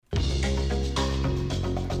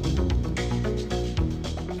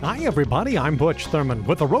Hi, everybody. I'm Butch Thurman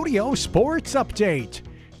with a Rodeo Sports Update.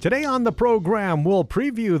 Today on the program, we'll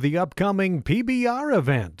preview the upcoming PBR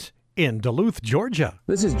event in Duluth, Georgia.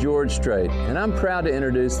 This is George Strait, and I'm proud to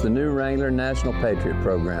introduce the new Wrangler National Patriot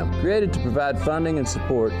Program, created to provide funding and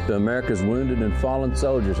support to America's wounded and fallen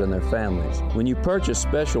soldiers and their families. When you purchase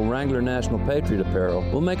special Wrangler National Patriot apparel,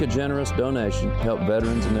 we'll make a generous donation to help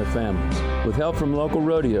veterans and their families. With help from local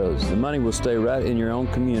rodeos, the money will stay right in your own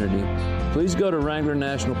community. Please go to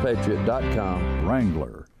WranglerNationalPatriot.com.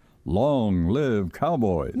 Wrangler. Long live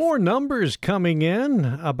cowboys. More numbers coming in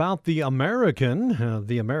about the American.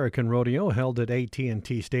 The American Rodeo held at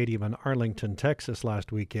AT&T Stadium in Arlington, Texas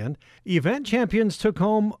last weekend. Event champions took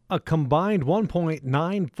home a combined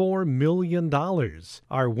 $1.94 million.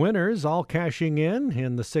 Our winners all cashing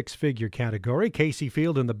in the six-figure category. Casey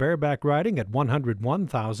Field in the bareback riding at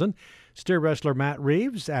 $101,000. Steer wrestler Matt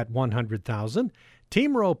Reeves at $100,000.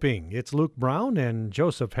 Team roping, it's Luke Brown and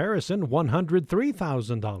Joseph Harrison,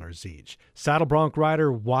 $103,000 each. Saddle bronc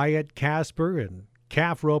rider Wyatt Casper and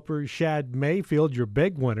calf roper Shad Mayfield, your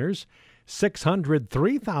big winners,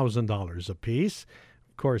 $603,000 apiece.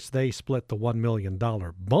 Of course, they split the $1 million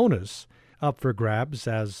bonus up for grabs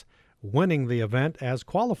as winning the event as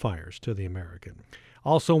qualifiers to the American.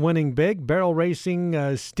 Also winning big, barrel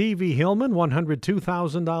racing Stevie Hillman,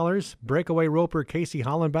 $102,000. Breakaway roper Casey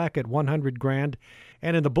Hollenbach at $100,000.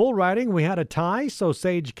 And in the bull riding, we had a tie, so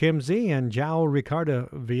Sage Kimsey and João Ricardo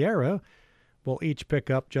Vieira will each pick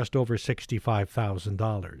up just over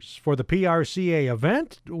 $65,000. For the PRCA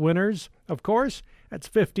event, winners, of course, that's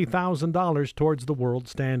 $50,000 towards the world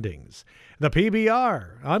standings. The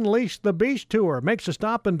PBR, Unleash the Beast Tour, makes a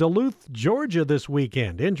stop in Duluth, Georgia this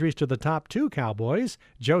weekend. Injuries to the top two cowboys,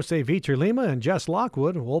 Jose Vitor-Lima and Jess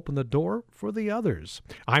Lockwood, will open the door for the others.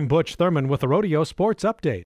 I'm Butch Thurman with the Rodeo Sports Update.